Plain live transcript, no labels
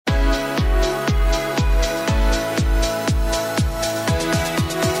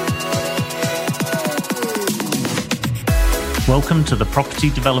Welcome to the Property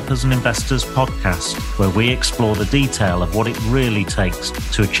Developers and Investors podcast, where we explore the detail of what it really takes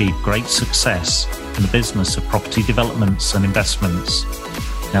to achieve great success in the business of property developments and investments.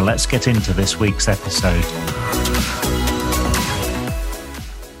 Now let's get into this week's episode.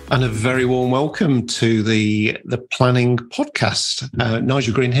 And a very warm welcome to the Planning Podcast.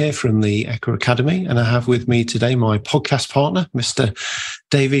 Nigel Green here from the Echo Academy, and I have with me today my podcast partner, Mr.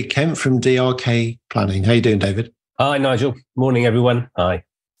 David Kemp from DRK Planning. How you doing, David? Hi, Nigel. Morning, everyone. Hi.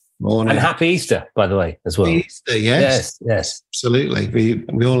 Morning. And happy Easter, by the way, as well. Easter, yes. Yes. Absolutely.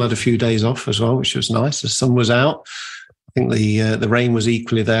 We all had a few days off as well, which was nice. The sun was out. I think the rain was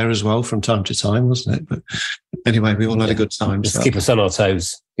equally there as well from time to time, wasn't it? But anyway, we all had a good time. Just keep us on our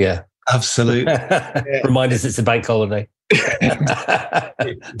toes. Yeah. Absolutely. Remind us it's a bank holiday. That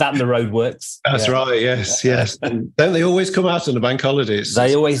and the road works. That's right. Yes. And don't they always come out on the bank holidays?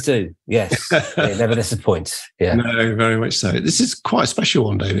 They always do. Yes. They never disappoint. Yeah. No, very much so. This is quite a special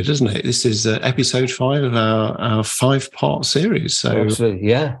one, David, isn't it? This is episode 5 of our 5-part series. So absolutely.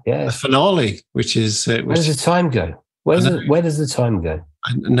 Yeah. The finale, which is where does the time go? Where does the time go?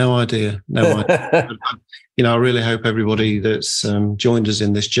 No idea. I really hope everybody that's joined us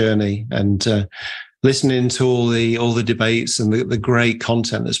in this journey and listening to all the debates and the great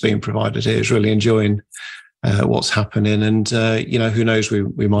content that's being provided here is really enjoying what's happening. And who knows,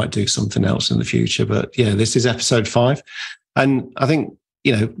 we might do something else in the future. But yeah, this is episode 5, and I think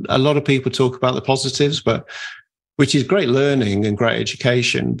a lot of people talk about the positives, which is great learning and great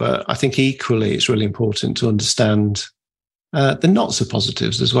education. But I think equally it's really important to understand the not so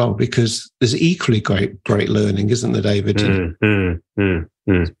positives as well, because there's equally great learning, isn't there, David?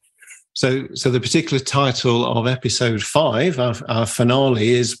 So the particular title of episode 5, our finale,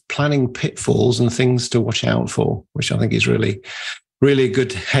 is Planning Pitfalls and Things to Watch Out For, which I think is really, really a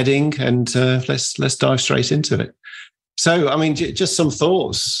good heading. And let's dive straight into it. So, I mean, just some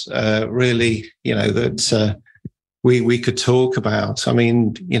thoughts, really, that we could talk about. I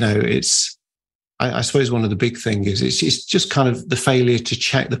mean, I suppose one of the big things is it's just kind of the failure to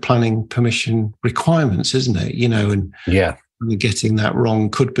check the planning permission requirements, isn't it? And getting that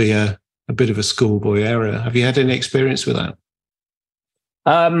wrong could be a bit of a schoolboy error. Have you had any experience with that?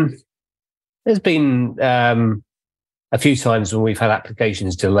 There's been a few times when we've had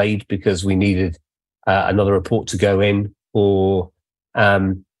applications delayed because we needed another report to go in, or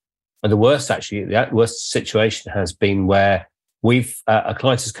the worst situation has been where a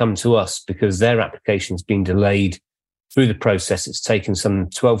client has come to us because their application's been delayed through the process. It's taken some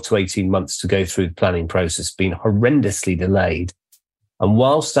 12 to 18 months to go through the planning process, been horrendously delayed. And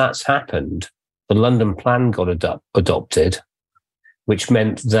whilst that's happened, the London plan got adopted, which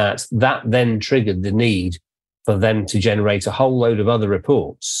meant that then triggered the need for them to generate a whole load of other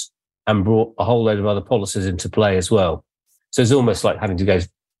reports and brought a whole load of other policies into play as well. So it's almost like having to go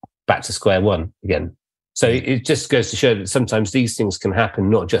back to square one again. So it just goes to show that sometimes these things can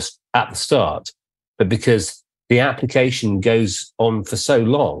happen not just at the start, but because the application goes on for so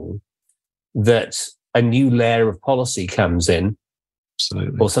long that a new layer of policy comes in.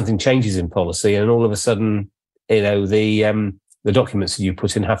 Absolutely. Or something changes in policy, and all of a sudden, the documents that you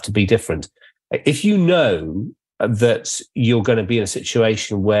put in have to be different. If you know that you're going to be in a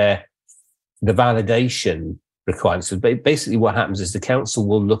situation where the validation requirements, so basically what happens is the council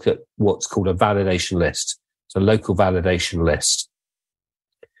will look at what's called a validation list, so a local validation list,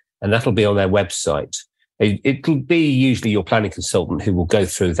 and that'll be on their website. It'll be usually your planning consultant who will go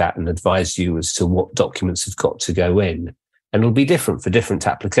through that and advise you as to what documents have got to go in. And it'll be different for different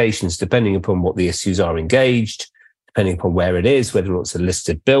applications, depending upon what the issues are engaged, depending upon where it is, whether or not it's a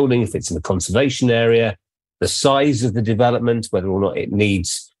listed building, if it's in a conservation area, the size of the development, whether or not it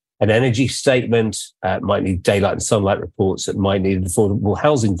needs an energy statement, might need daylight and sunlight reports, it might need an affordable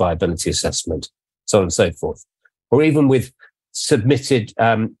housing viability assessment, so on and so forth. Or even with submitted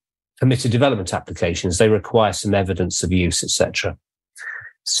permitted development applications, they require some evidence of use, etc.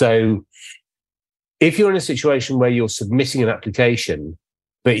 So if you're in a situation where you're submitting an application,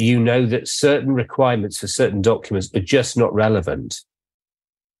 but you know that certain requirements for certain documents are just not relevant,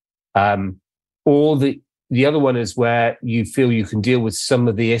 or the other one is where you feel you can deal with some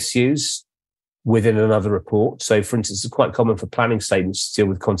of the issues within another report. So, for instance, it's quite common for planning statements to deal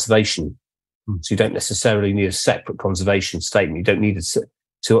with conservation. So you don't necessarily need a separate conservation statement. You don't need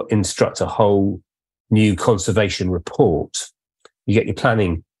to instruct a whole new conservation report. You get your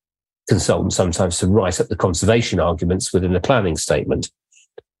planning consultant sometimes to write up the conservation arguments within the planning statement.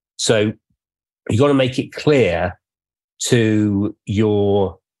 So you've got to make it clear to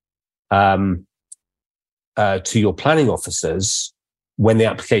your planning officers when the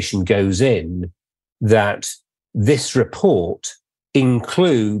application goes in that this report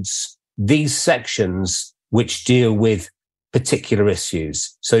includes these sections which deal with particular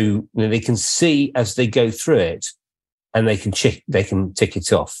issues. So they can see as they go through it, and they can tick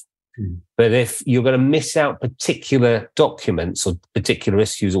it off. But if you're going to miss out particular documents or particular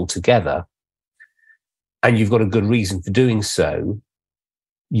issues altogether, and you've got a good reason for doing so,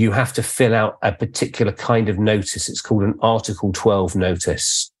 you have to fill out a particular kind of notice. It's called an Article 12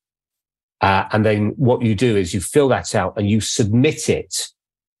 notice. And then what you do is you fill that out and you submit it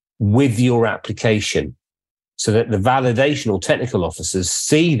with your application so that the validation or technical officers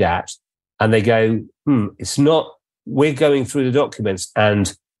see that and they go, it's not, we're going through the documents,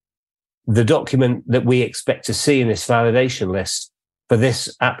 and the document that we expect to see in this validation list for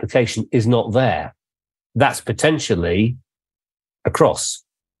this application is not there. That's potentially a cross.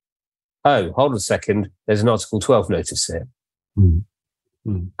 Oh, hold on a second. There's an Article 12 notice here.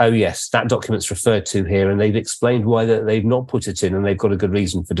 Oh, yes, that document's referred to here, and they've explained why they've not put it in, and they've got a good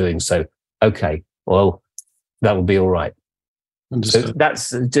reason for doing so. Okay, well, that will be all right. Understood. So that's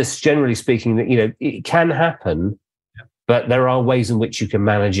just generally speaking that, it can happen, but there are ways in which you can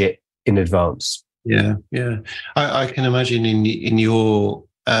manage it in advance. Yeah. I can imagine in your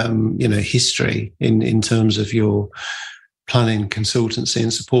history in terms of your planning consultancy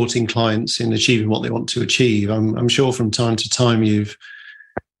and supporting clients in achieving what they want to achieve. I'm sure from time to time you've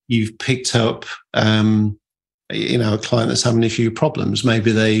picked up a client that's having a few problems.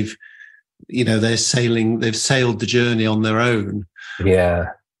 Maybe they've sailed the journey on their own. Yeah.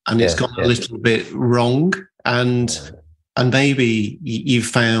 And it's gone a little bit wrong. And maybe you've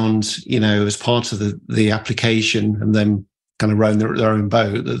found, as part of the application and them kind of rowing their own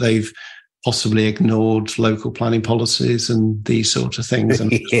boat, that they've possibly ignored local planning policies and these sort of things.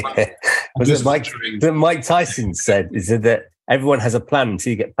 And Mike Tyson said, is that everyone has a plan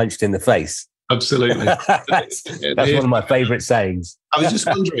until you get punched in the face. Absolutely. That's one of my favourite sayings. I was just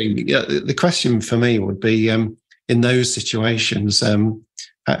wondering, the question for me would be, in those situations,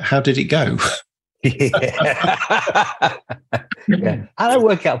 how did it go? Yeah. How'd it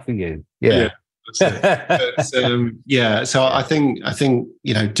work out for you? Yeah. So I think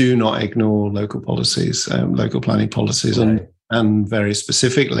do not ignore local policies, local planning policies, right. and very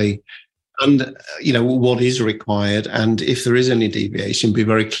specifically, and what is required, and if there is any deviation, be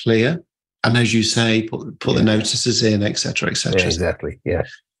very clear. And as you say, put the notices in, etc., etc. Yeah, exactly. Yeah.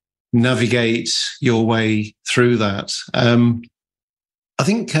 Navigate your way through that. I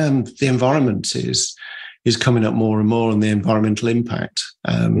think the environment is coming up more and more, and the environmental impact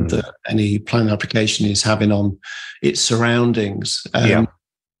that any plan application is having on its surroundings.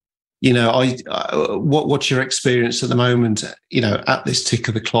 What's your experience at the moment? At this tick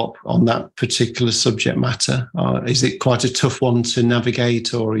of the clock on that particular subject matter, is it quite a tough one to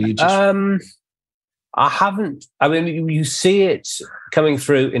navigate, or are you just? I haven't. I mean, you see it coming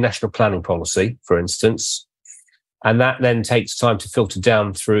through in national planning policy, for instance. And that then takes time to filter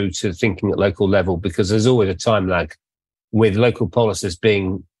down through to thinking at local level, because there's always a time lag with local policies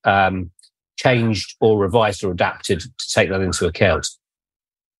being changed or revised or adapted to take that into account.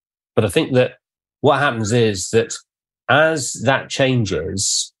 But I think that what happens is that as that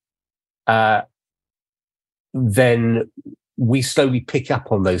changes, then we slowly pick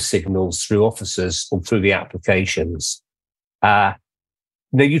up on those signals through officers or through the applications.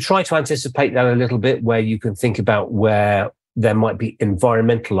 Now, you try to anticipate that a little bit, where you can think about where there might be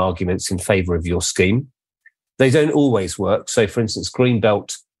environmental arguments in favour of your scheme. They don't always work. So, for instance,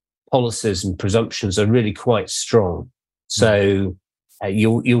 greenbelt policies and presumptions are really quite strong. So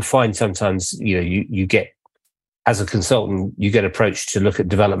you'll find sometimes, you get, as a consultant, you get approached to look at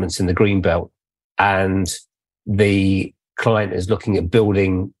developments in the greenbelt, and the client is looking at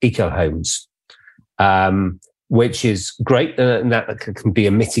building eco homes. Which is great, and that can be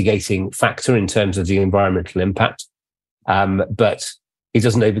a mitigating factor in terms of the environmental impact. But it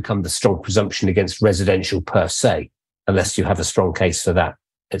doesn't overcome the strong presumption against residential per se, unless you have a strong case for that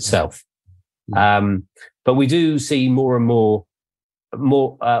itself. But we do see more and more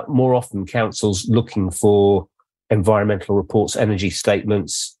often councils looking for environmental reports, energy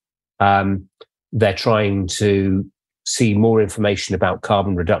statements. They're trying to see more information about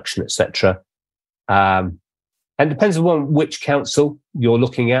carbon reduction, etc. And it depends on which council you're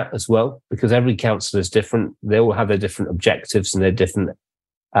looking at as well, because every council is different. They all have their different objectives and their different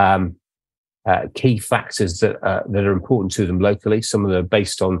key factors that are important to them locally. Some of them are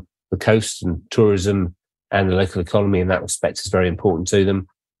based on the coast and tourism, and the local economy in that respect is very important to them.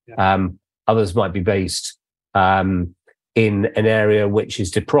 Yeah. Others might be based in an area which is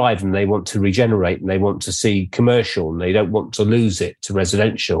deprived, and they want to regenerate, and they want to see commercial, and they don't want to lose it to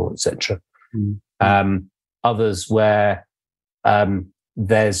residential, etc. others where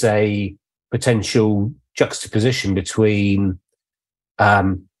there's a potential juxtaposition between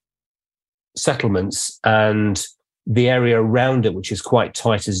settlements and the area around it, which is quite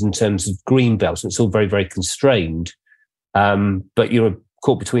tight as in terms of green belts. And it's all very, very constrained. But you're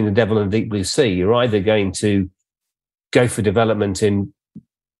caught between the devil and the deep blue sea. You're either going to go for development in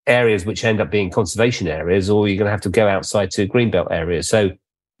areas which end up being conservation areas, or you're going to have to go outside to greenbelt areas. So,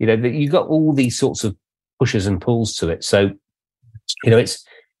 you've got all these sorts of pushes and pulls to it. So,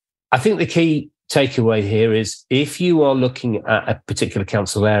 I think the key takeaway here is if you are looking at a particular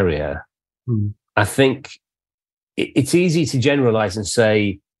council area, I think it's easy to generalize and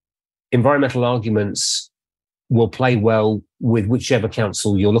say environmental arguments will play well with whichever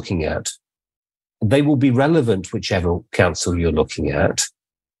council you're looking at. They will be relevant whichever council you're looking at,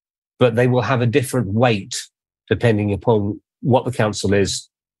 but they will have a different weight depending upon what the council is,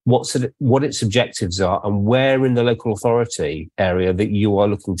 what its objectives are, and where in the local authority area that you are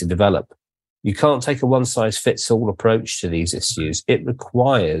looking to develop. You can't take a one-size-fits-all approach to these issues. It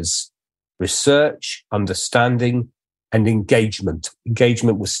requires research, understanding, and engagement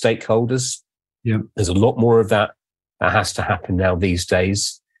with stakeholders. Yeah. There's a lot more of that has to happen now these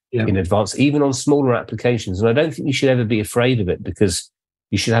days in advance, even on smaller applications. And I don't think you should ever be afraid of it, because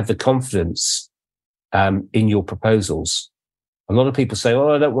you should have the confidence in your proposals. A lot of people say,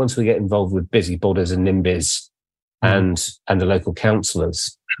 I don't want to get involved with busybodies and NIMBYs and the local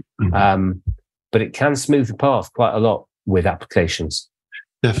councillors. But it can smooth the path quite a lot with applications.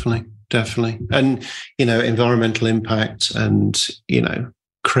 Definitely. And, environmental impact and,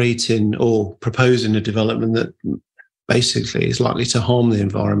 creating or proposing a development that basically is likely to harm the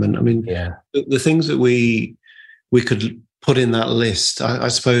environment. I mean, the things that we could put in that list, I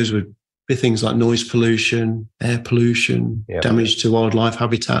suppose, would be things like noise pollution, air pollution, damage to wildlife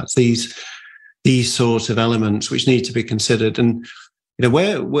habitats, these sorts of elements which need to be considered. And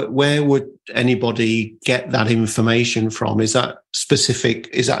where would anybody get that information from? Is that specific?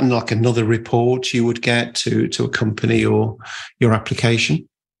 Is that like another report you would get to accompany your application?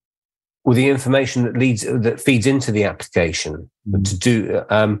 Well, the information that feeds into the application to do,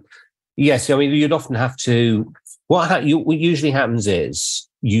 yes. I mean, you'd often have to. What usually happens is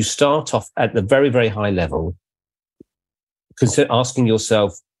you start off at the very, very high level, asking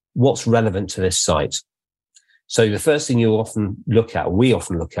yourself what's relevant to this site. So the first thing we often look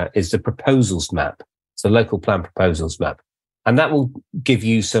at, is the proposals map. It's the local plan proposals map. And that will give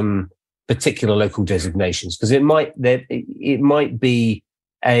you some particular local designations, because it might be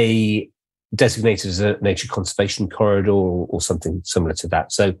designated as a nature conservation corridor or something similar to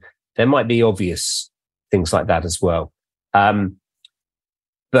that. So there might be obvious things like that as well.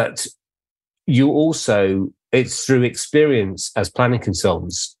 But you also, it's through experience as planning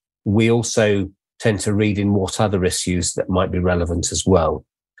consultants, we also tend to read in what other issues that might be relevant as well.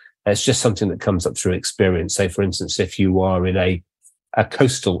 It's just something that comes up through experience. Say, for instance, if you are in a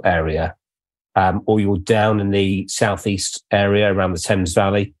coastal area, or you're down in the southeast area around the Thames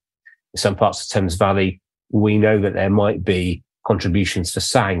Valley, in some parts of the Thames Valley, we know that there might be contributions for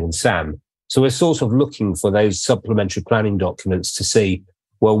SANG and SAM. So we're sort of looking for those supplementary planning documents to see,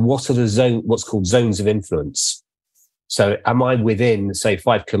 well, what are what's called zones of influence? So am I within, say,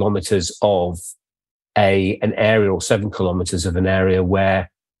 5 kilometres of an area, or 7 kilometres of an area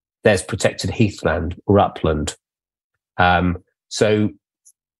where there's protected heathland or upland? So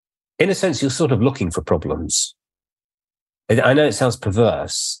in a sense, you're sort of looking for problems. I know it sounds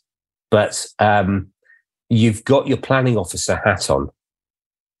perverse, but you've got your planning officer hat on.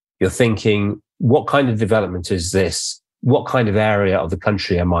 You're thinking, what kind of development is this? What kind of area of the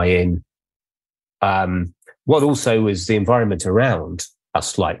country am I in? What also is the environment around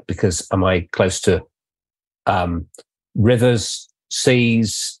us like? Because am I close to rivers,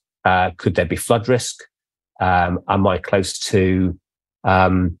 seas? Could there be flood risk? Am I close to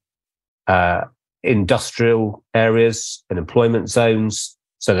industrial areas and employment zones?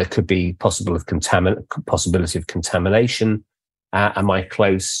 So there could be possibility of contamination. Am I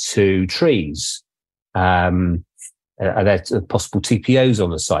close to trees? Are there possible TPOs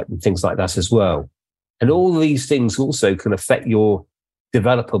on the site and things like that as well? And all these things also can affect your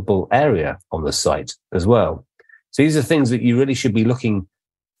developable area on the site as well. So these are things that you really should be looking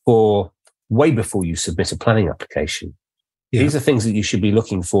for way before you submit a planning application. Yeah. These are things that you should be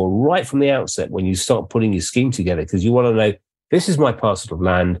looking for right from the outset when you start putting your scheme together, because you want to know, this is my parcel of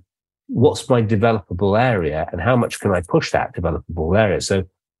land, what's my developable area, and how much can I push that developable area? So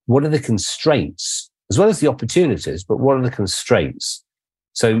what are the constraints, as well as the opportunities, but what are the constraints?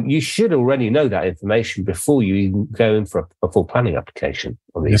 So you should already know that information before you even go in for a full planning application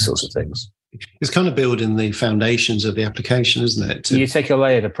on these sorts of things. It's kind of building the foundations of the application, isn't it? You take a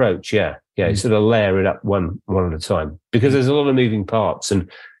layered approach, yeah. You sort of layer it up one at a time, because there's a lot of moving parts,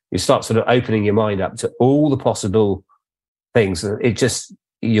 and you start sort of opening your mind up to all the possible things.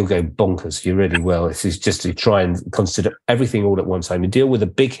 You'll go bonkers. You really will. This is just to try and consider everything all at one time. You deal with the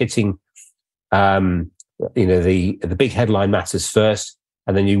big hitting, the big headline matters first,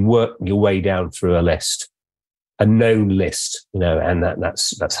 and then you work your way down through a list. A known list, and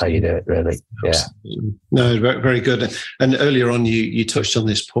that's how you do it, really. Yeah. No, very good. And earlier on, you touched on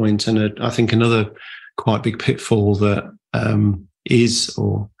this point, and I think another quite big pitfall that is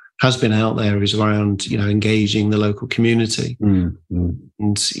or has been out there is around engaging the local community, and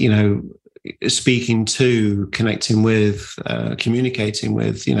speaking to, connecting with, communicating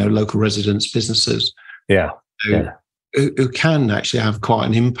with local residents, businesses. Yeah. Who can actually have quite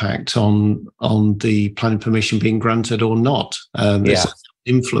an impact on the planning permission being granted or not. There's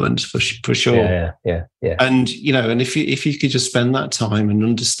influence for sure. Yeah. And and if you could just spend that time and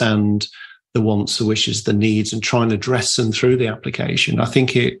understand the wants, the wishes, the needs, and try and address them through the application, I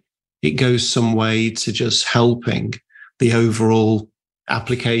think it goes some way to just helping the overall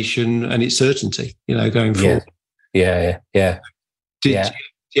application and its certainty. Going forward. Yeah. Do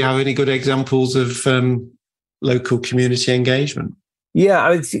you have any good examples of local community engagement? Yeah,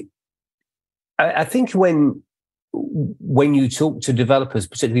 I think when you talk to developers,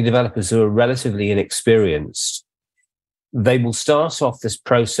 particularly developers who are relatively inexperienced, they will start off this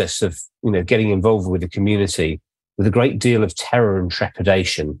process of getting involved with the community with a great deal of terror and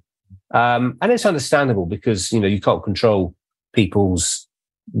trepidation, and it's understandable because you can't control people's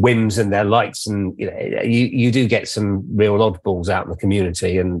whims and their likes, and you do get some real oddballs out in the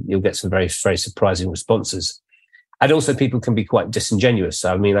community, and you'll get some very, very surprising responses. And also people can be quite disingenuous.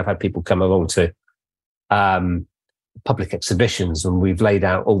 So, I've had people come along to public exhibitions, and we've laid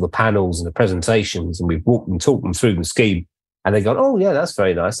out all the panels and the presentations, and we've walked and talked them through the scheme, and they go, oh yeah, that's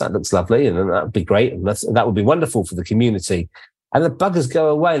very nice, that looks lovely, and that would be great, and that would be wonderful for the community. And the buggers go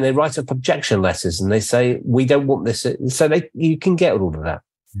away and they write up objection letters, and they say, we don't want this. So you can get all of that.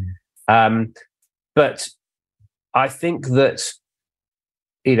 But I think that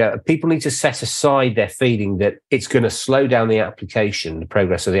people need to set aside their feeling that it's going to slow down the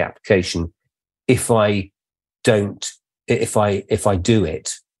progress of the application. If I do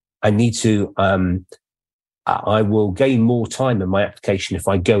it, I need to, I will gain more time in my application if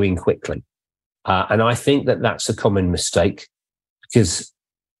I go in quickly. And I think that that's a common mistake, because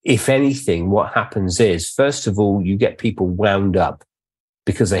if anything, what happens is, first of all, you get people wound up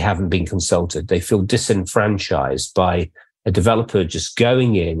because they haven't been consulted. They feel disenfranchised by a developer just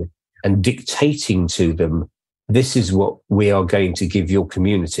going in and dictating to them, this is what we are going to give your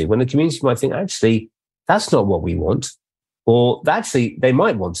community. When the community might think, actually, that's not what we want. Or actually, they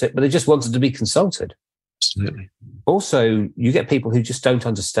might want it, but they just wanted to be consulted. Absolutely. Also, you get people who just don't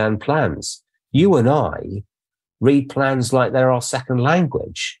understand plans. You and I read plans like they're our second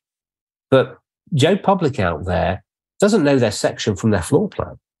language. But Joe Public out there doesn't know their section from their floor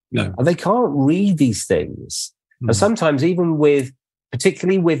plan. No. And they can't read these things. And sometimes even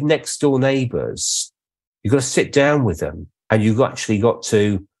particularly with next door neighbours, you've got to sit down with them, and you've actually got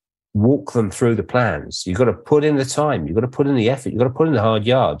to walk them through the plans. You've got to put in the time. You've got to put in the effort. You've got to put in the hard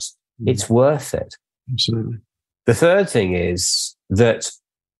yards. It's worth it. Absolutely. The third thing is that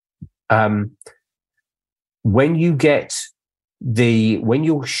when you're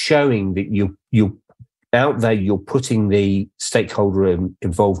showing that you're out there, you're putting the stakeholder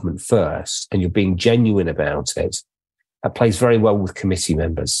involvement first, and you're being genuine about it, that plays very well with committee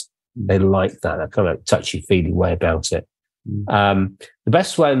members. They like that kind of touchy-feely way about it. The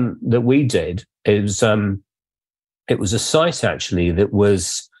best one that we did is it was a site actually that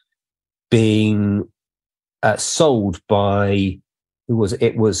was being sold by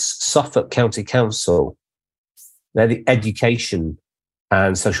it was Suffolk County Council. They're the education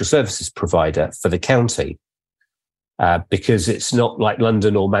and social services provider for the county, because it's not like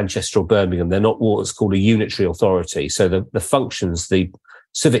London or Manchester or Birmingham. They're not what's called a unitary authority. So the functions, the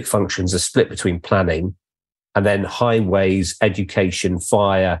civic functions, are split between planning, and then highways, education,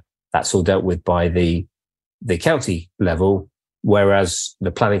 fire, that's all dealt with by the county level, whereas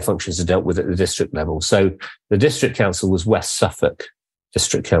the planning functions are dealt with at the district level. So the district council was West Suffolk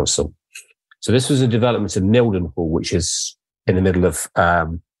District Council. So this was a development of Mildenhall, which is in the middle of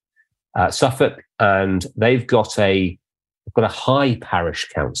Suffolk, and they've got a high parish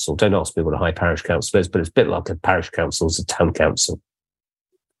council. Don't ask me what a high parish council is, but it's a bit like a parish council, it's a town council.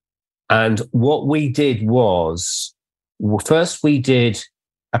 And what we did was, first we did,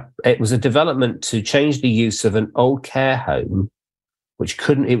 it was a development to change the use of an old care home, which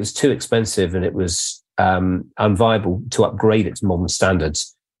it was too expensive and it was unviable to upgrade it to modern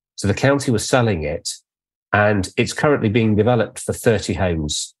standards. So the county was selling it, and it's currently being developed for 30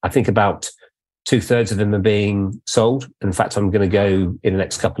 homes. I think about 2/3 of them are being sold. In fact, I'm going to go in the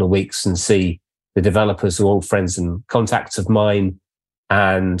next couple of weeks and see the developers who are old friends and contacts of mine,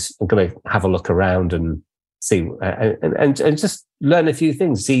 and I'm going to have a look around and see and just learn a few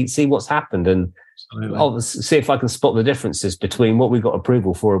things, see what's happened, and I'll see if I can spot the differences between what we've got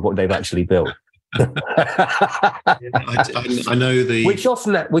approval for and what they've actually built. I know which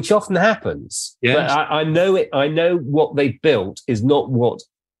often happens. Yes. But I know it. I know what they built is not what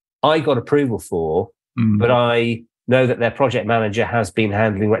I got approval for, but I know that their project manager has been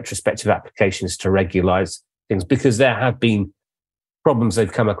handling retrospective applications to regularize things, because there have been problems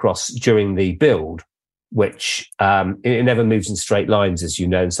they've come across during the build, which it never moves in straight lines, as you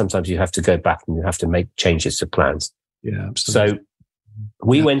know, and sometimes you have to go back and you have to make changes to plans. Yeah, absolutely. So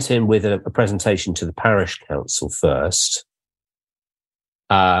we went in with a presentation to the parish council first.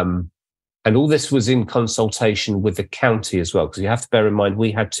 And all this was in consultation with the county as well, because you have to bear in mind,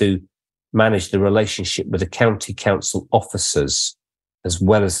 we had to manage the relationship with the county council officers as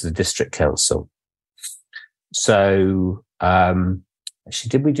well as the district council. So actually,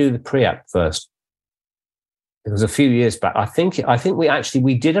 did we do the pre-app first? It was a few years back. I think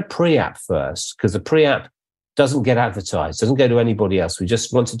we did a pre-app first, because the pre-app doesn't get advertised, doesn't go to anybody else. We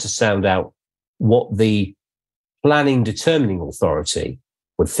just wanted to sound out what the planning determining authority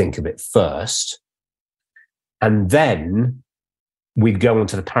would think of it first. And then we'd go on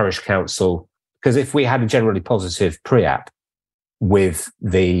to the parish council, because if we had a generally positive pre-app with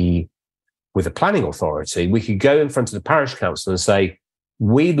the planning authority, we could go in front of the parish council and say,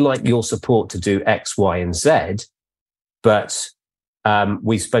 we'd like your support to do X, Y, and Z, but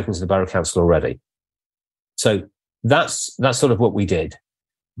we've spoken to the borough council already. So that's sort of what we did.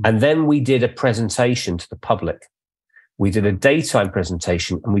 And then we did a presentation to the public. We did a daytime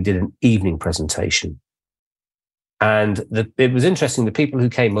presentation and we did an evening presentation. And it was interesting, the people who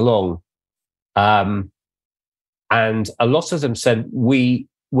came along, and a lot of them said, we're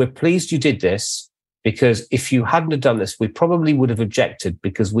pleased you did this, because if you hadn't have done this, we probably would have objected,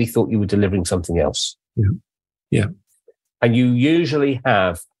 because we thought you were delivering something else. Yeah. And you usually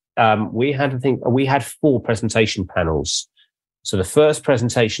have, we had 4 presentation panels. So the first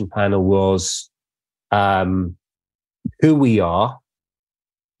presentation panel was who we are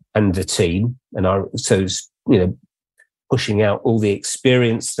and the team, and pushing out all the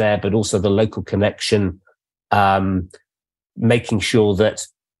experience there, but also the local connection, making sure that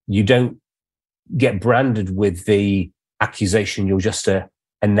you don't get branded with the accusation you're just a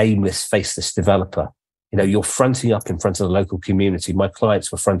nameless, faceless developer. You're fronting up in front of the local community. My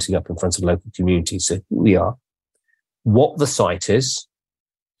clients were fronting up in front of the local community. So who we are, what the site is,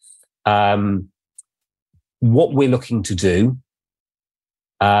 what we're looking to do,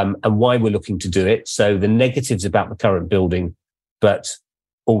 and why we're looking to do it. So the negatives about the current building, but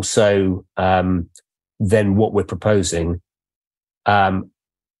also then what we're proposing, and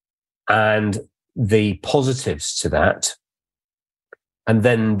the positives to that. And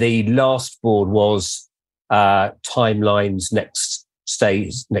then the last board was timelines, next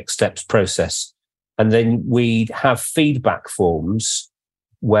steps process. And then we'd have feedback forms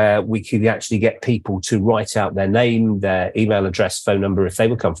where we could actually get people to write out their name, their email address, phone number, if they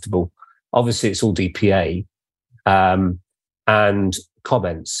were comfortable. Obviously, it's all DPA, and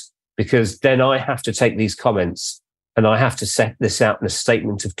comments, because then I have to take these comments and I have to set this out in a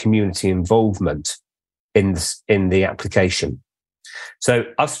statement of community involvement in the application. So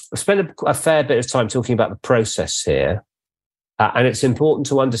I've spent a fair bit of time talking about the process here, and it's important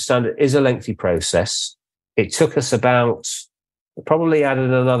to understand it is a lengthy process. It took us probably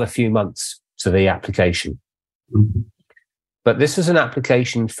added another few months to the application. Mm-hmm. But this is an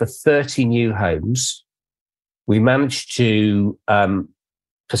application for 30 new homes. We managed to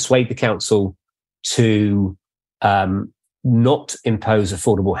persuade the council to not impose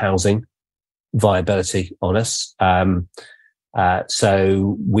affordable housing viability on us.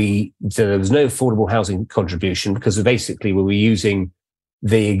 So there was no affordable housing contribution, because basically we were using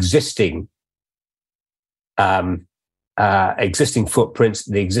the existing footprints,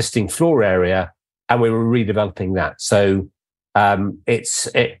 the existing floor area, and we were redeveloping that. So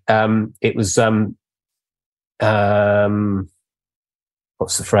it was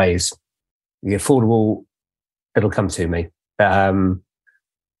what's the phrase? The affordable. It'll come to me.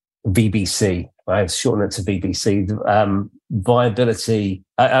 VBC. I've shortened it to VBC. Viability.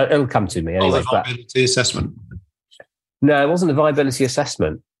 It'll come to me anyway. Viability assessment. No, it wasn't a viability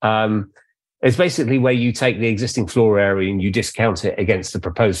assessment. It's basically where you take the existing floor area and you discount it against the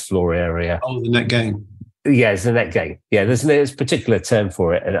proposed floor area. Oh, the net gain. Yeah, it's the net gain. Yeah, there's a particular term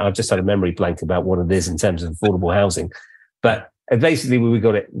for it, and I've just had a memory blank about what it is in terms of affordable housing. But basically, we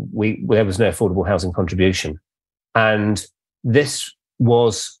got it. There was no affordable housing contribution, and this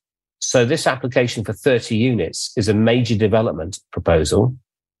application for 30 units is a major development proposal.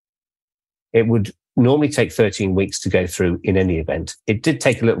 It would normally take 13 weeks to go through in any event. It did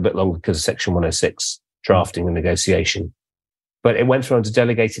take a little bit longer because of Section 106 drafting and negotiation, but it went through under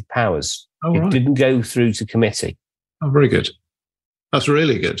delegated powers. It didn't go through to committee. Oh, very good. That's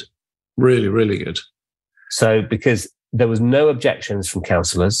really good. Really, really good. So because there was no objections from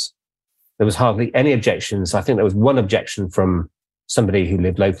councillors, there was hardly any objections. I think there was one objection from somebody who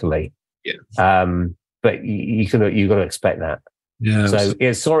lived locally. Yeah. But you've got to expect that. Yeah.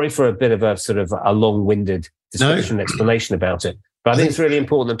 So sorry for a bit of a sort of a long-winded description and explanation about it. But I think it's really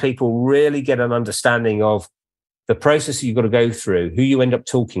important that people really get an understanding of the process you've got to go through, who you end up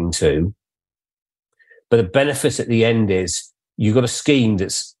talking to. But the benefit at the end is you've got a scheme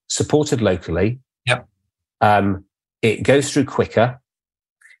that's supported locally. Yep. It goes through quicker.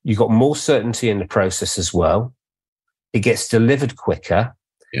 You've got more certainty in the process as well. It gets delivered quicker.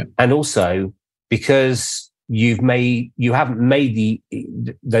 Yep. And also because you haven't made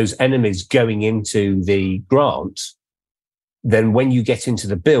those enemies going into the grant, then when you get into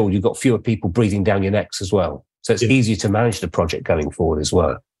the build, you've got fewer people breathing down your necks as well. So it's easier to manage the project going forward as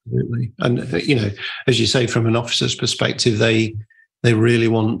well. Absolutely. And, as you say, from an officer's perspective, they really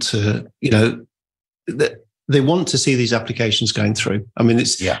want to, they want to see these applications going through. I mean,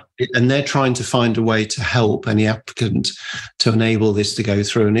 and they're trying to find a way to help any applicant to enable this to go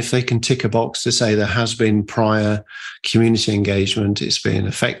through. And if they can tick a box to say there has been prior community engagement, it's been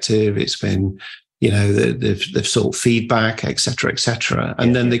effective, it's been, they've sought feedback, et cetera,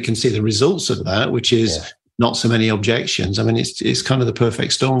 and then they can see the results of that, which is not so many objections. I mean, it's kind of the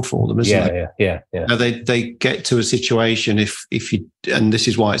perfect storm for them, isn't it? Yeah. Now they get to a situation if you, and this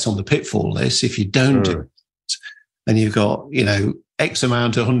is why it's on the pitfall list, if you don't do it, and you've got, X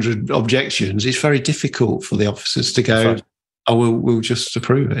amount, 100 objections, it's very difficult for the officers to go, we'll just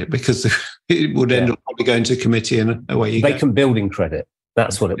approve it, because it would end up probably going to committee and away you go. Vacant building credit.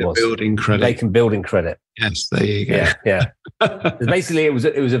 That's what it was. Building credit. Vacant building credit. Yes, there you go. Yeah. Basically, it was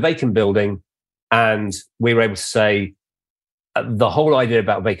a vacant building, and we were able to say the whole idea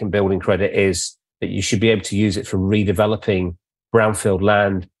about vacant building credit is that you should be able to use it for redeveloping brownfield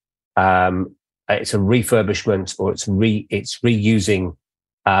land. It's a refurbishment, or it's reusing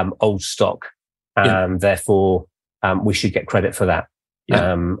old stock, and therefore we should get credit for that.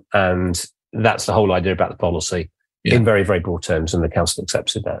 And that's the whole idea about the policy in very, very broad terms, and the council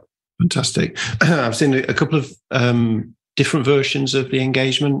accepted that. Fantastic. I've seen a couple of different versions of the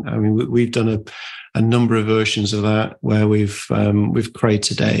engagement. I mean, we've done a number of versions of that where we've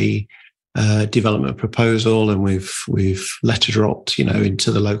created a development proposal, and we've letter dropped,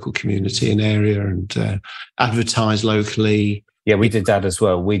 into the local community and area, and advertised locally. Yeah, we did that as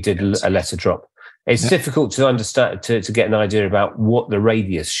well. We did a letter drop. It's difficult to understand, to get an idea about what the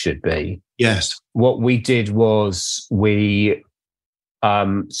radius should be. Yes. What we did was we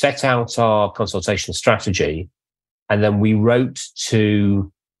set out our consultation strategy, and then we wrote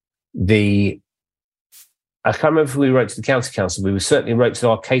to I can't remember if we wrote to the county council, but we certainly wrote to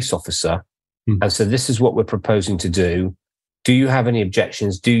our case officer and said, this is what we're proposing to do. Do you have any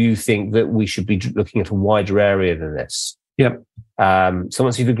objections? Do you think that we should be looking at a wider area than this? Yep. So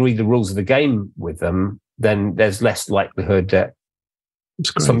once you've agreed the rules of the game with them, then there's less likelihood that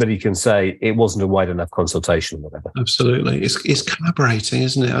somebody can say it wasn't a wide enough consultation or whatever. Absolutely. It's collaborating,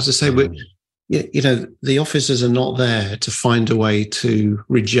 isn't it? As I say, the officers are not there to find a way to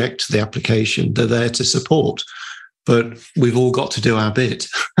reject the application. They're there to support, but we've all got to do our bit.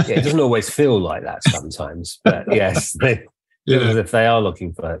 It doesn't always feel like that sometimes, but yes, if they are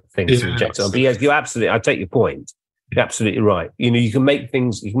looking for things to reject. But yes, I take your point. You're absolutely right. You can make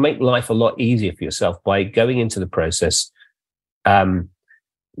life a lot easier for yourself by going into the process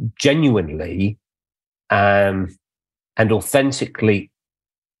genuinely and authentically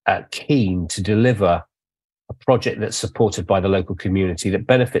keen to deliver a project that's supported by the local community, that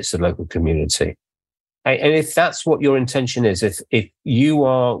benefits the local community. And if that's what your intention is, if you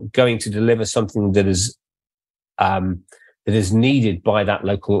are going to deliver something that is needed by that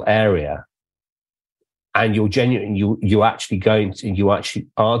local area, and you're genuine, you actually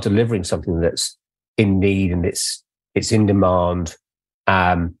are delivering something that's in need and it's in demand,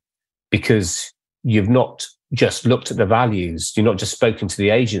 because you've not just looked at the values, you're not just spoken to the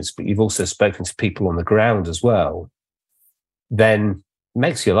agents, but you've also spoken to people on the ground as well, then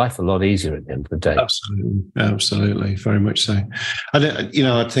makes your life a lot easier at the end of the day. Absolutely, very much so.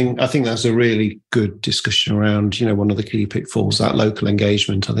 I think that's a really good discussion around, one of the key pitfalls, that local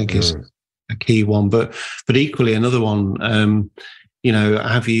engagement, I think is a key one. But equally another one,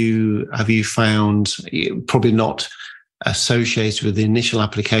 have you found, probably not associated with the initial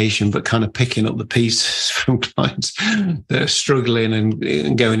application, but kind of picking up the pieces from clients that are struggling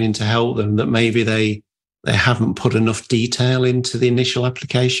and going in to help them, that maybe they haven't put enough detail into the initial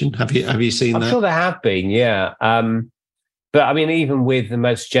application? Have you seen that? I'm sure there have been, yeah. But I mean, even with the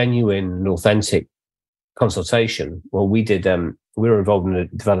most genuine and authentic consultation, well, we were involved in a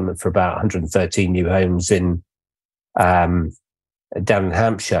development for about 113 new homes in down in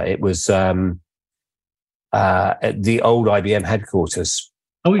Hampshire. It was at the old IBM headquarters.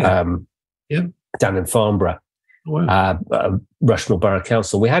 Oh yeah, down in Farnborough, Rushnell Borough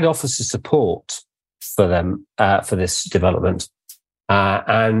Council. We had officer support for them for this development,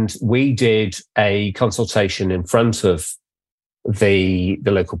 and we did a consultation in front of the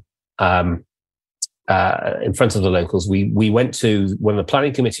local in front of the locals. We went to one of the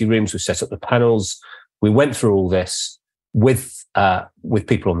planning committee rooms. We set up the panels. We went through all this with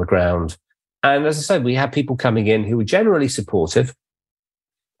people on the ground, and as I said, we had people coming in who were generally supportive,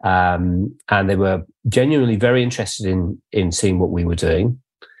 and they were genuinely very interested in seeing what we were doing,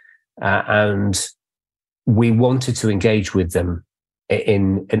 and we wanted to engage with them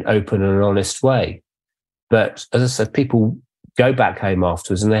in an open and honest way. But as I said, people go back home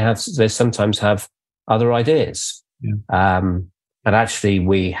afterwards and they sometimes have other ideas. Yeah. And actually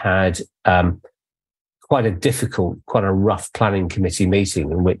we had quite a rough planning committee meeting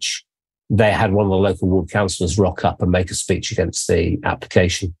in which they had one of the local ward councillors rock up and make a speech against the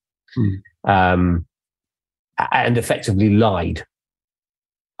application, and effectively lied.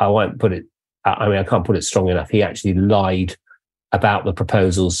 I can't put it strong enough. He actually lied about the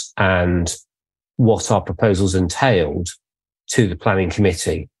proposals and what our proposals entailed to the planning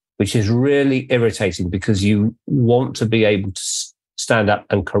committee, which is really irritating because you want to be able to stand up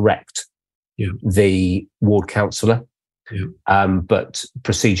and correct the ward councillor. Yeah. But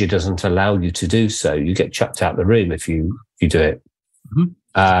procedure doesn't allow you to do so. You get chucked out of the room if you do it.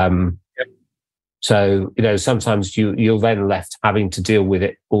 Mm-hmm. So, sometimes you're then left having to deal with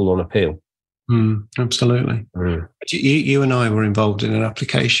it all on appeal. Absolutely. You and I were involved in an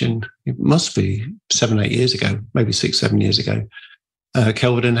application, it must be 7-8 years ago, maybe 6-7 years ago.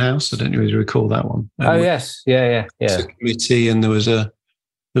 Kelvedon House, I don't know if you recall that one. Yes. Yeah. It's a committee, and there was a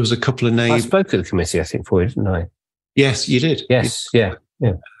couple of names. I spoke to the committee, I think, for you, didn't I? Yes, you did. Yes, yeah.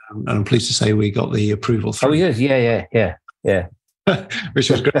 And I'm pleased to say we got the approval through. Oh, yes, yeah. Which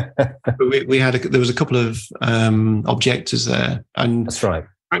was great. But there was a couple of objectors there, and that's right.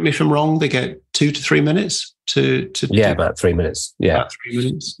 Correct me if I'm wrong. They get 2 to 3 minutes to about 3 minutes. Yeah, about 3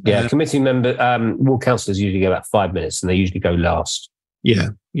 minutes. Yeah, committee member, ward councillors usually get about 5 minutes, and they usually go last.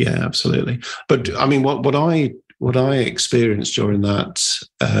 Yeah, absolutely. But I mean, what I experienced during that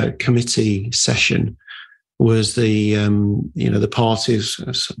committee session was the parties.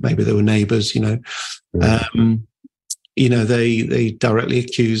 Maybe they were neighbours. They directly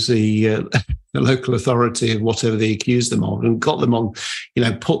accused the local authority of whatever they accused them of, and got them on,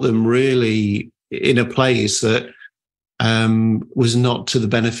 put them really in a place that was not to the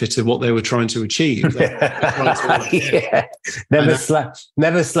benefit of what they were trying to achieve. Never slag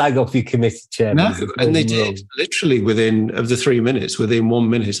off your committee chairman. No, and they did. Literally within 3 minutes, within 1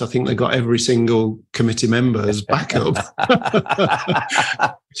 minute, I think they got every single committee member's back up.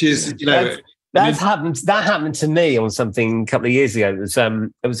 Which is, That happened to me on something a couple of years ago.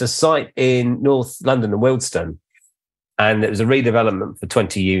 It was a site in North London, in Wealdstone, and it was a redevelopment for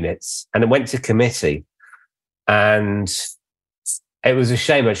 20 units, and it went to committee, and it was a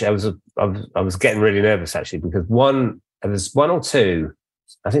shame. Actually, I was getting really nervous actually, because there was one or two.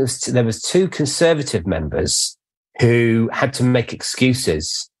 I think there was 2 Conservative members who had to make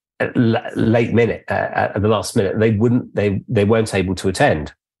excuses at late minute, at the last minute. They weren't able to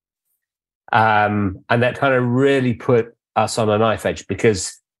attend. And that kind of really put us on a knife edge,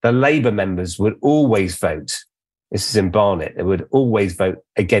 because the Labour members would always vote. This is in Barnet. They would always vote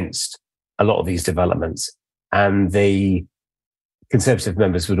against a lot of these developments, and the Conservative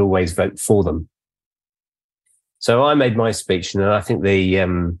members would always vote for them. So I made my speech, and I think the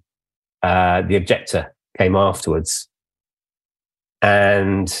objector came afterwards,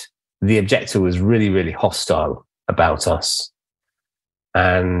 and the objector was really, really hostile about us,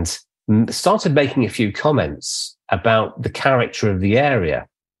 and started making a few comments about the character of the area,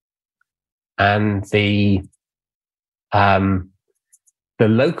 and the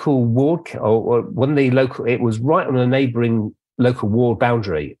local ward, or one of the local. It was right on a neighbouring local ward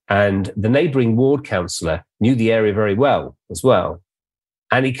boundary, and the neighbouring ward councillor knew the area very well as well.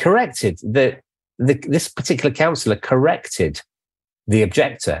 And he corrected this particular councillor corrected the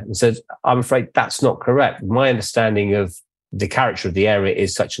objector and said, I'm afraid that's not correct. My understanding of the character of the area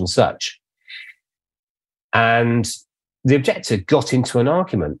is such and such. And the objector got into an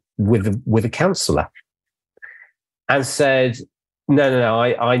argument with the councillor and said, no,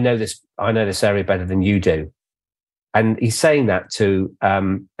 I know this area better than you do. And he's saying that to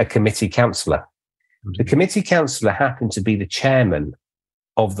a committee councillor. Mm-hmm. The committee councillor happened to be the chairman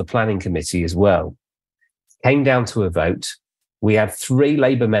of the planning committee as well. Came down to a vote. We had 3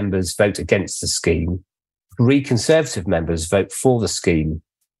 Labour members vote against the scheme, 3 Conservative members vote for the scheme.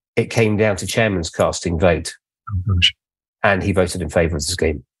 It came down to chairman's casting vote. Oh, gosh. And he voted in favour of the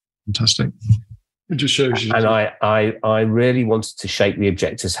scheme. Fantastic. It just shows you. And I really wanted to shake the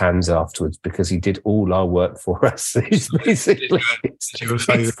objector's hands afterwards because he did all our work for us. He's basically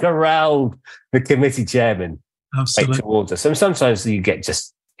it's corralled the committee chairman towards us. And sometimes you get a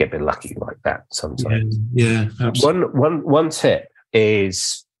bit lucky like that. Sometimes, yeah. One tip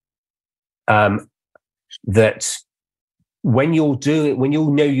is that when you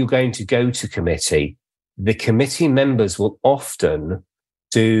know you're going to go to committee, the committee members will often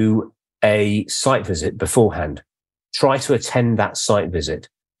do a site visit beforehand. Try to attend that site visit.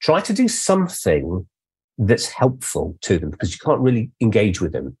 Try to do something that's helpful to them because you can't really engage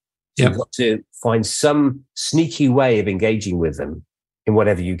with them. So You've got to find some sneaky way of engaging with them in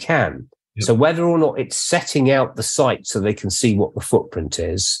whatever you can. Yep. So whether or not it's setting out the site so they can see what the footprint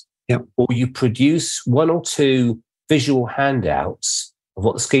is, or you produce 1 or 2 visual handouts of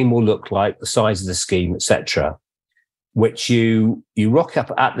what the scheme will look like, the size of the scheme, etc., which you rock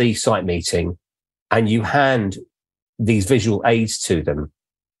up at the site meeting and you hand these visual aids to them.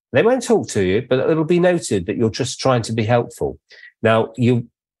 They won't talk to you, but it'll be noted that you're just trying to be helpful. Now,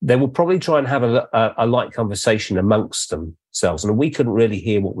 they will probably try and have a light conversation amongst themselves, and we couldn't really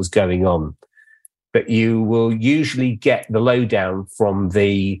hear what was going on. But you will usually get the lowdown from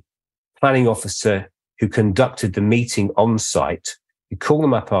the planning officer who conducted the meeting on site. You call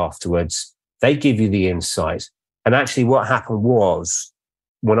them up afterwards, they give you the insight. And actually what happened was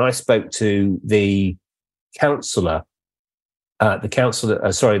when I spoke to the officer,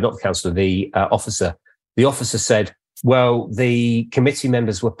 the officer said, well, the committee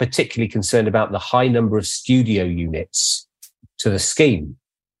members were particularly concerned about the high number of studio units to the scheme.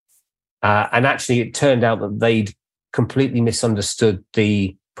 And actually it turned out that they'd completely misunderstood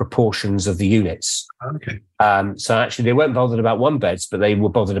the proportions of the units. Okay. So actually they weren't bothered about 1 beds, but they were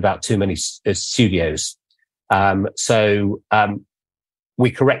bothered about too many studios. So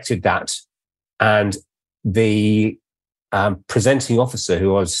we corrected that, and the presenting officer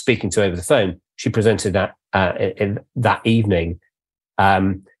who I was speaking to over the phone, she presented that in that evening.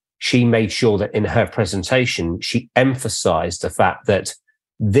 She made sure that in her presentation, she emphasized the fact that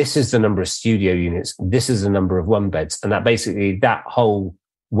this is the number of studio units, this is the number of 1 beds, and that basically that whole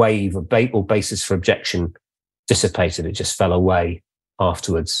wave of or basis for objection dissipated. It just fell away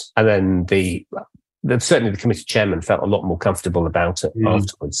afterwards. And then certainly the committee chairman felt a lot more comfortable about it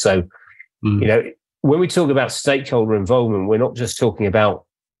afterwards. So, when we talk about stakeholder involvement, we're not just talking about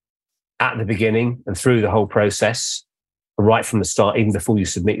at the beginning and through the whole process, right from the start, even before you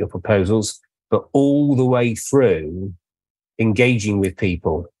submit your proposals, but all the way through engaging with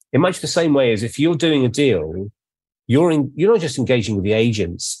people. In much the same way as if you're doing a deal, you're not just engaging with the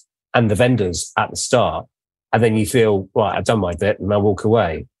agents and the vendors at the start, and then you feel, right, I've done my bit and I walk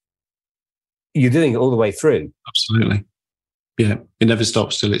away. You're doing it all the way through. Absolutely. Yeah. It never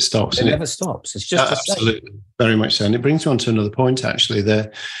stops till it stops. It never stops. It's just absolutely. Very much so. And it brings me on to another point, actually.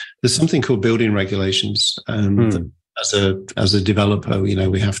 There's something called building regulations. As a developer,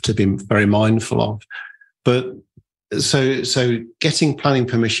 we have to be very mindful of. But so getting planning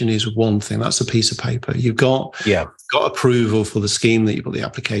permission is one thing. That's a piece of paper. You've got approval for the scheme that you put the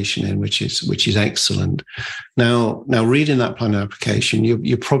application in, which is excellent. Now reading that planning application,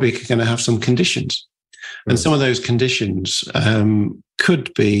 you're probably going to have some conditions, and some of those conditions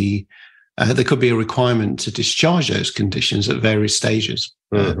could be there could be a requirement to discharge those conditions at various stages.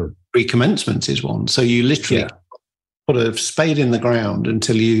 Pre-commencement is one. So you literally put a spade in the ground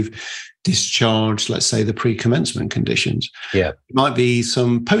until you've discharged, let's say, the pre-commencement conditions. It might be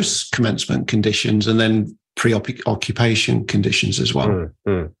some post-commencement conditions and then pre-occupation conditions as well.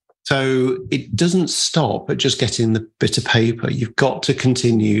 So it doesn't stop at just getting the bit of paper. You've got to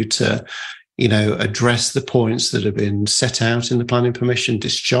continue to, address the points that have been set out in the planning permission,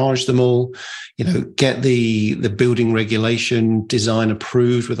 discharge them all, get the building regulation design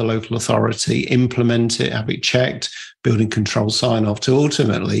approved with a local authority, implement it, have it checked, building control sign off, to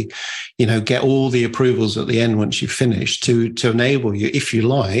ultimately, get all the approvals at the end once you've finished to enable you, if you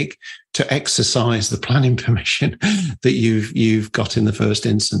like, to exercise the planning permission that you've got in the first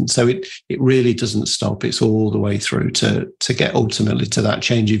instance. So it really doesn't stop. It's all the way through to get ultimately to that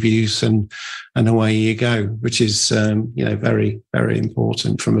change of use, and away you go, which is very, very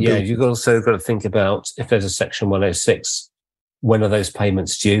important from a build. You've also got to think about, if there's a Section 106, when are those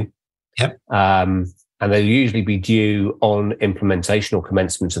payments due? Yep. And they'll usually be due on implementation or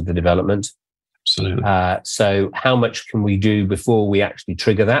commencement of the development. Absolutely. So how much can we do before we actually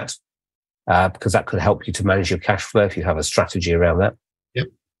trigger that? Because that could help you to manage your cash flow if you have a strategy around that. Yep.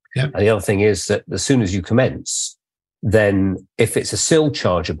 And the other thing is that as soon as you commence, then if it's a CIL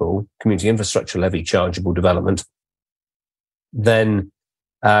chargeable, community infrastructure levy chargeable development, then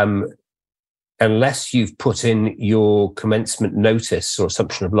unless you've put in your commencement notice or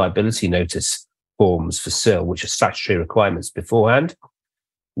assumption of liability notice forms for CIL, which are statutory requirements beforehand,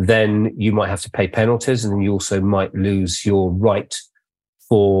 then you might have to pay penalties, and then you also might lose your right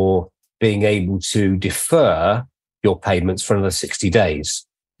for being able to defer your payments for another 60 days.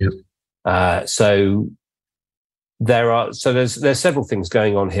 Yep. So there's several things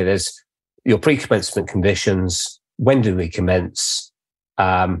going on here. There's your pre-commencement conditions. When do we commence?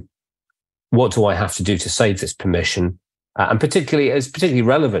 What do I have to do to save this permission? And it's particularly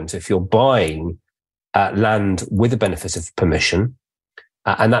relevant if you're buying land with the benefit of permission,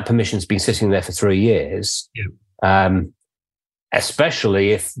 and that permission's been sitting there for 3 years. Yep.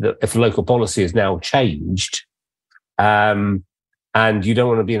 Especially if the local policy has now changed, and you don't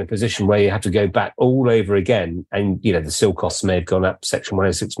want to be in a position where you have to go back all over again, and the CIL costs may have gone up, Section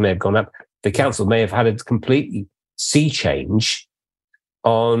 106 may have gone up, the council may have had a complete sea change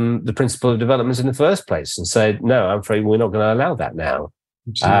on the principle of developments in the first place, and said, no, I'm afraid we're not going to allow that now.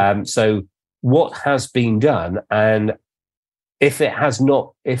 So what has been done, and if they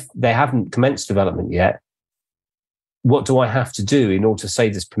haven't commenced development yet, what do I have to do in order to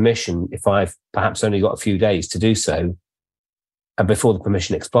save this permission if I've perhaps only got a few days to do so, and before the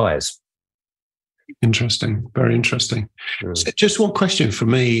permission expires? Interesting. Very interesting. So just one question for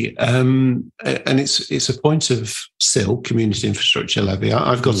me, and it's a point of CIL, Community Infrastructure Levy.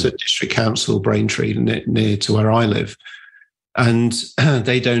 I've got a district council, Braintree, near to where I live, and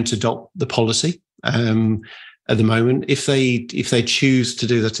they don't adopt the policy at the moment. If they choose to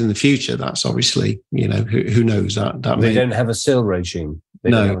do that in the future, that's obviously, who knows that they don't have a CIL regime.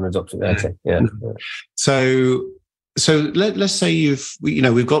 They don't have an adopted. Okay, yeah. No. So let's say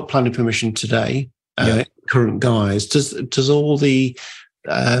we've got planning permission today. Current guise. Does all the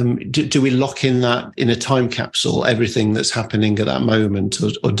do we lock in that in a time capsule, everything that's happening at that moment,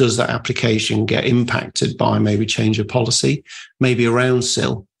 or does that application get impacted by maybe change of policy, maybe around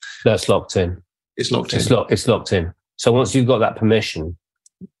CIL? That's locked in. It's locked in. It's locked in. So once you've got that permission,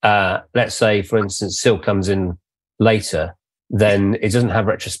 let's say, for instance, CIL comes in later, then it doesn't have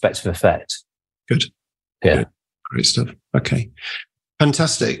retrospective effect. Good. Yeah. Good. Great stuff. Okay.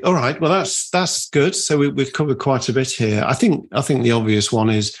 Fantastic. All right. Well, that's good. So we've covered quite a bit here. I think the obvious one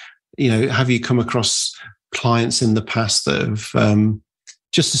is, have you come across clients in the past that have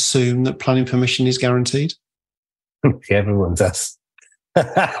just assumed that planning permission is guaranteed? Everyone does.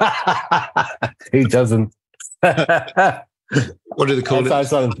 Who doesn't? What do they call it?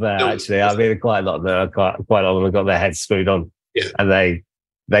 Some there, actually. I mean, quite a lot of them have got their heads screwed on, and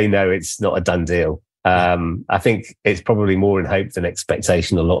they know it's not a done deal. I think it's probably more in hope than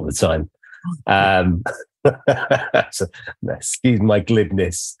expectation a lot of the time. So, excuse my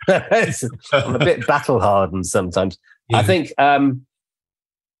glibness. I'm a bit battle hardened sometimes. Yeah. I think,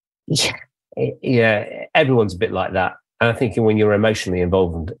 everyone's a bit like that. And I think when you're emotionally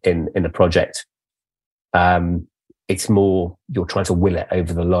involved in a project, it's more you're trying to will it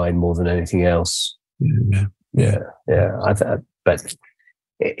over the line more than anything else. But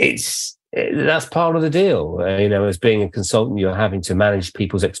that's part of the deal. As being a consultant, you're having to manage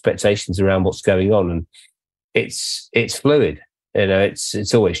people's expectations around what's going on, and it's fluid.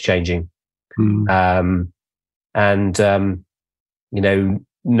 It's always changing. No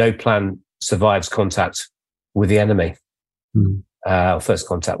plan survives contact with the enemy, first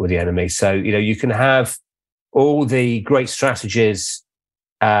contact with the enemy. So you can have all the great strategies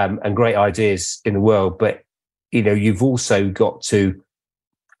and great ideas in the world, but you've also got to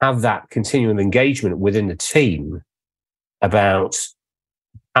have that continual engagement within the team about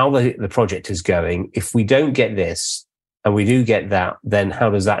how the project is going. If we don't get this, and we do get that, then how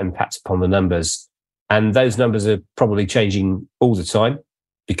does that impact upon the numbers? And those numbers are probably changing all the time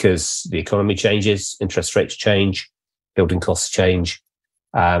because the economy changes, interest rates change, building costs change.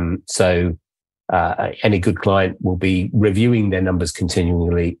 So any good client will be reviewing their numbers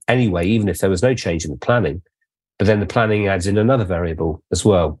continually anyway, even if there was no change in the planning. But then the planning adds in another variable as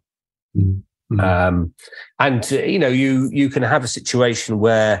well. Mm-hmm. And you can have a situation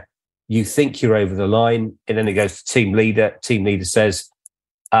where you think you're over the line, and then it goes to team leader. Team leader says,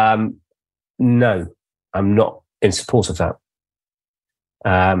 no, I'm not in support of that.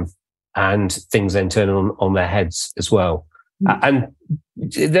 And things then turn on their heads as well. And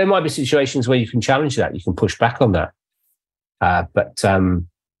there might be situations where you can challenge that, you can push back on that.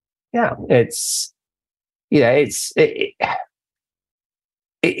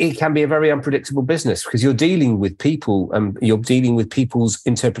 It can be a very unpredictable business because you're dealing with people and you're dealing with people's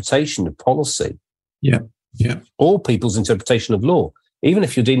interpretation of policy. Yeah. Or people's interpretation of law. Even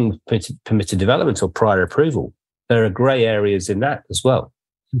if you're dealing with permitted development or prior approval, there are grey areas in that as well.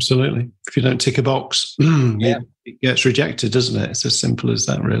 Absolutely. If you don't tick a box, it gets rejected, doesn't it? It's as simple as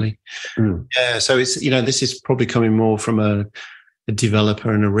that, really. Yeah. So it's, this is probably coming more from a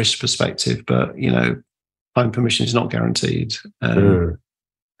developer and a risk perspective, but, planning permission is not guaranteed.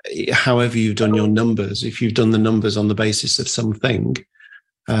 However you've done your numbers, if you've done the numbers on the basis of something,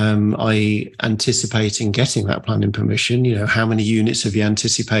 i.e. anticipating getting that planning permission, how many units have you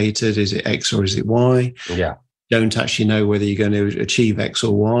anticipated? Is it X or is it Y? Yeah. Don't actually know whether you're going to achieve X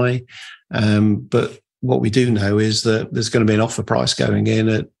or Y. But what we do know is that there's going to be an offer price going in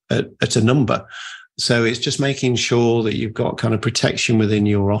at a number. So it's just making sure that you've got kind of protection within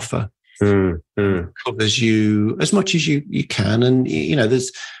your offer. Covers you as much as you can. And,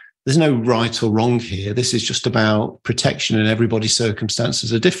 there's no right or wrong here. This is just about protection, and everybody's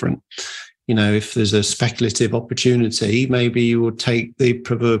circumstances are different. If there's a speculative opportunity, maybe you would take the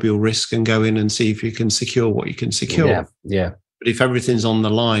proverbial risk and go in and see if you can secure what you can secure. Yeah. But if everything's on the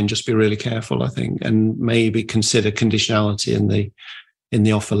line, just be really careful, I think, and maybe consider conditionality in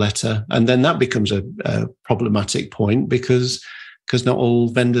the offer letter. And then that becomes a problematic point because not all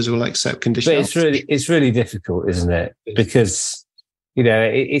vendors will accept conditionality. But it's really difficult, isn't it? Because,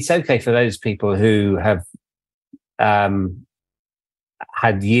 it's okay for those people who have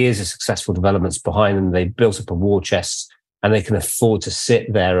had years of successful developments behind them. They built up a war chest and they can afford to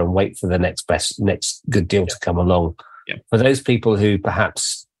sit there and wait for the next good deal to come along. Yeah. For those people who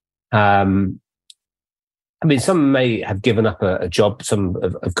perhaps, some may have given up a job, some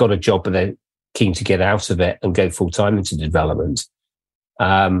have got a job, but they're keen to get out of it and go full time into development.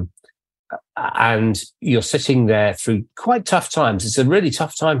 And you're sitting there through quite tough times. It's a really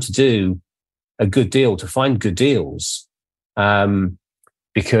tough time to do a good deal, to find good deals.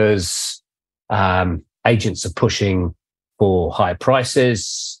 Because agents are pushing for higher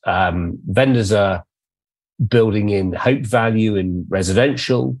prices. Vendors are building in hope value in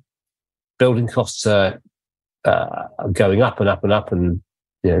residential. Building costs are going up and up and up, and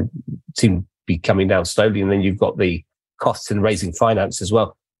seem to be coming down slowly. And then you've got the costs in raising finance as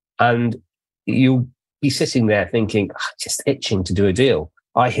well. And you'll be sitting there thinking, just itching to do a deal.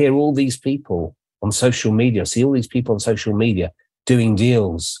 I hear all these people on social media, doing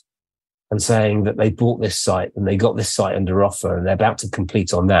deals and saying that they bought this site and they got this site under offer and they're about to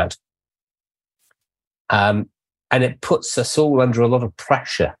complete on that. And it puts us all under a lot of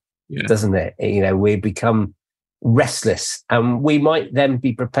pressure, doesn't it? We become restless, and we might then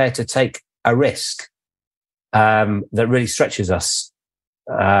be prepared to take a risk that really stretches us,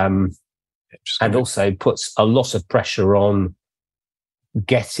 and also puts a lot of pressure on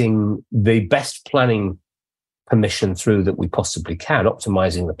getting the best planning permission through that we possibly can,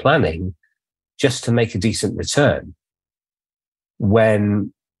 optimizing the planning just to make a decent return.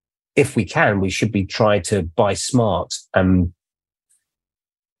 When, if we can, we should be trying to buy smart and,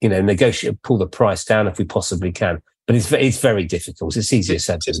 negotiate, pull the price down if we possibly can. But it's very difficult. It's easier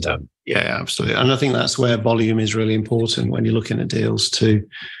said than done. Yeah, absolutely. And I think that's where volume is really important when you're looking at deals to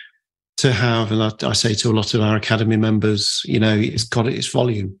have, and I say to a lot of our academy members, it's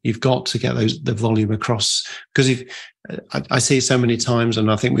volume. You've got to get the volume across, because I see it so many times,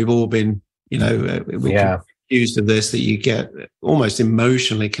 and I think we've all been, accused of this, that you get almost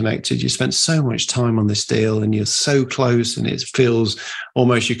emotionally connected. You spent so much time on this deal and you're so close and it feels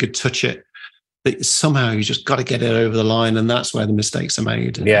almost you could touch it, that somehow you just got to get it over the line, and that's where the mistakes are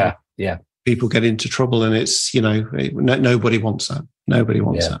made. Yeah. People get into trouble, and it's, nobody wants that. Nobody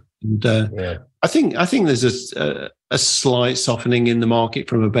wants that. And I think there's a slight softening in the market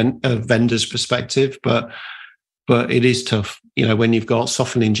from a vendor's perspective, but it is tough. When you've got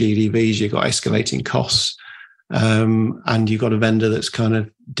softening GDVs, you've got escalating costs. and you've got a vendor that's kind of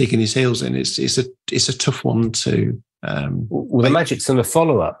digging his heels in. It's a tough one to. Well, the magic's in the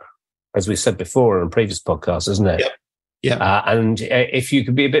follow-up, as we said before on previous podcasts, isn't it? Yep. Yeah. And if you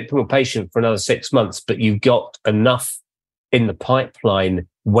could be a bit more patient for another 6 months, but you've got enough in the pipeline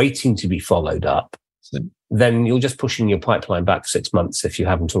waiting to be followed up, then you're just pushing your pipeline back 6 months if you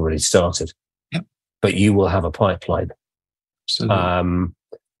haven't already started. Yep. But you will have a pipeline. Absolutely.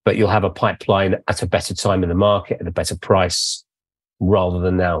 But you'll have a pipeline at a better time in the market at a better price rather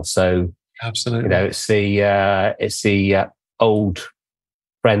than now. So, absolutely, it's the old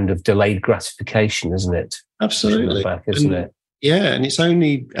friend of delayed gratification, isn't it? Absolutely, back, isn't it? Yeah, and it's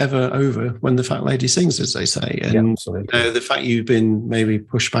only ever over when the fat lady sings, as they say. And the fact you've been maybe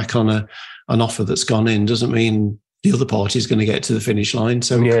pushed back on an offer that's gone in doesn't mean the other party is going to get to the finish line.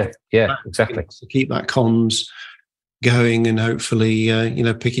 So exactly. So keep that comms going and hopefully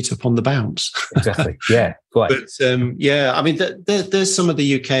pick it up on the bounce. Exactly. Yeah, quite. But I mean, there's some of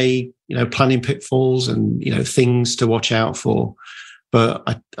the UK planning pitfalls and things to watch out for.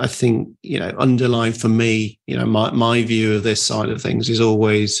 But I think, underlying for me, my view of this side of things is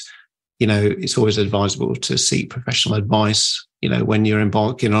always, it's always advisable to seek professional advice, when you're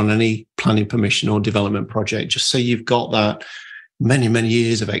embarking on any planning permission or development project, just so you've got that many, many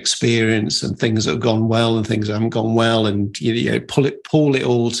years of experience and things that have gone well and things that haven't gone well, and, pull it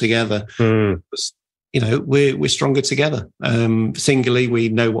all together. We're stronger together. Singly, we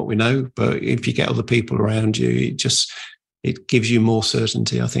know what we know, but if you get other people around you, it gives you more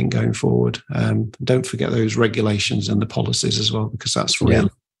certainty, I think, going forward. Don't forget those regulations and the policies as well, because that's real.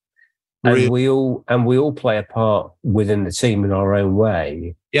 And we all play a part within the team in our own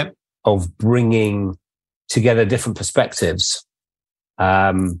way. Yep. Of bringing together different perspectives.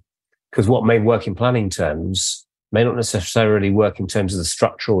 Because what may work in planning terms may not necessarily work in terms of the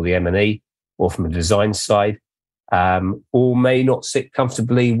structure or the M&E or from a design side. Or may not sit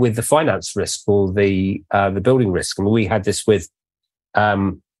comfortably with the finance risk or the building risk. I mean, we had this with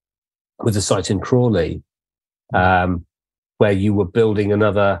the site in Crawley, where you were building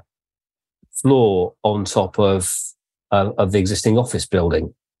another floor on top of the existing office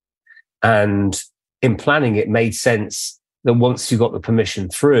building, and in planning, it made sense that once you got the permission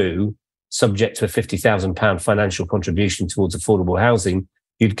through, subject to a £50,000 financial contribution towards affordable housing,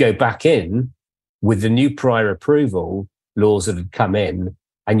 you'd go back in with the new prior approval laws that had come in,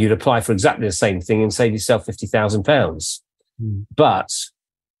 and you'd apply for exactly the same thing and save yourself £50,000. But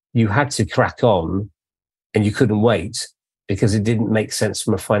you had to crack on, and you couldn't wait because it didn't make sense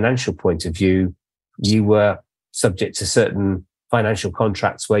from a financial point of view. You were subject to certain financial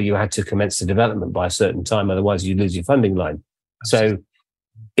contracts where you had to commence the development by a certain time, otherwise you lose your funding line. Absolutely.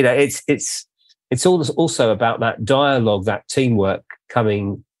 So, it's also about that dialogue, that teamwork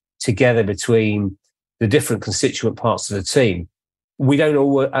coming together between the different constituent parts of the team. We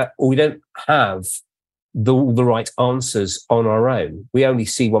don't have the right answers on our own. We only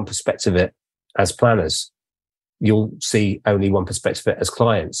see one perspective of it as planners. You'll see only one perspective of it as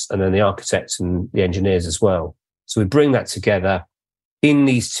clients, and then the architects and the engineers as well. So we bring that together in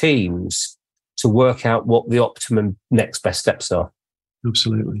these teams to work out what the optimum next best steps are.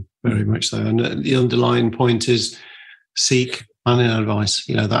 Absolutely. Very much so. And the underlying point is seek planning advice.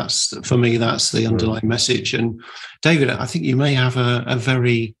 That's, for me, that's the underlying message. And David, I think you may have a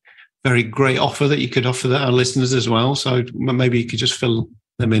very, very great offer that you could offer our listeners as well. So maybe you could just fill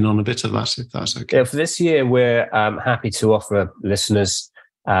them in on a bit of that, if that's okay. Yeah, for this year, we're happy to offer listeners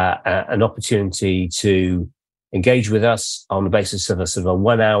an opportunity to engage with us on the basis of a sort of a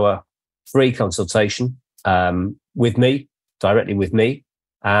 1 hour free consultation with me, directly with me.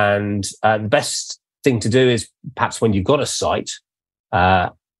 And the best thing to do is perhaps when you've got a site,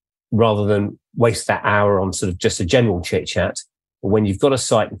 rather than waste that hour on sort of just a general chit chat, when you've got a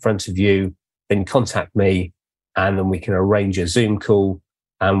site in front of you, then contact me, and then we can arrange a Zoom call,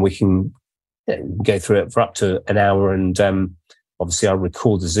 and we can go through it for up to an hour. And obviously, I'll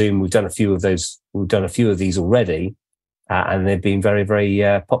record the Zoom. We've done a few of those. We've done a few of these already, and they've been very, very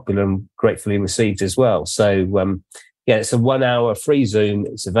popular and gratefully received as well. So, it's a 1 hour free Zoom.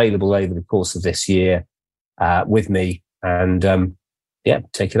 It's available over the course of this year with me. And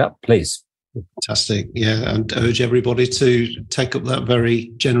take it up, please. Fantastic. Yeah, and urge everybody to take up that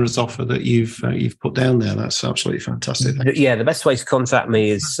very generous offer that you've put down there. That's absolutely fantastic. Yeah, the best way to contact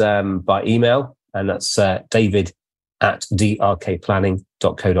me is by email, and that's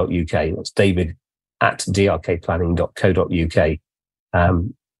david@drkplanning.co.uk. That's david@drkplanning.co.uk.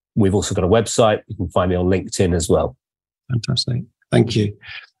 We've also got a website. You can find me on LinkedIn as well. Fantastic. Thank you.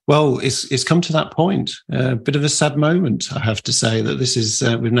 Well, it's come to that point. A bit of a sad moment, I have to say, that this is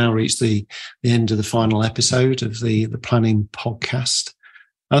we've now reached the end of the final episode of the Planning Podcast.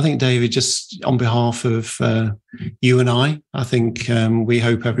 I think, David, just on behalf of you and I think we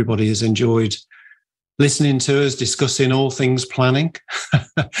hope everybody has enjoyed listening to us discussing all things planning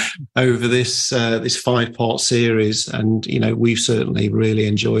over this 5-part series, and we've certainly really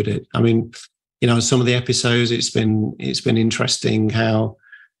enjoyed it. I mean, some of the episodes, it's been interesting how.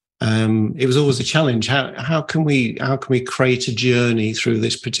 It was always a challenge. How can we create a journey through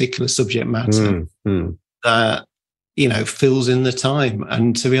this particular subject matter that fills in the time?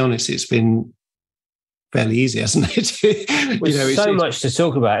 And to be honest, it's been fairly easy, hasn't it? There's so much to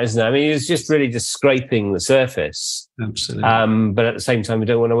talk about, isn't there? I mean, it's just really just scraping the surface. Absolutely. But at the same time, we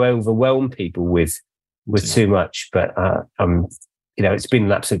don't want to overwhelm people with too much. But it's been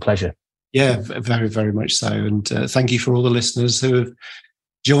an absolute pleasure. Yeah, very, very much so. And thank you for all the listeners who have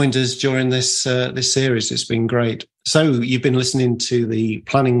joined us during this series. It's been great. So you've been listening to the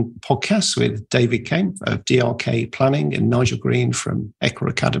Planning Podcast with David Kane of DRK Planning and Nigel Green from Equa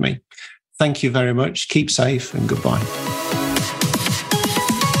Academy. Thank you very much. Keep safe and goodbye.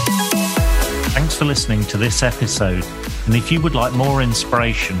 Thanks for listening to this episode. And if you would like more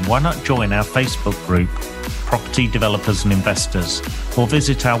inspiration, why not join our Facebook group, Property Developers and Investors, or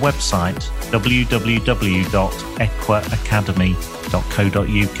visit our website,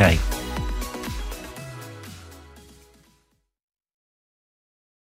 www.equaacademy.co.uk.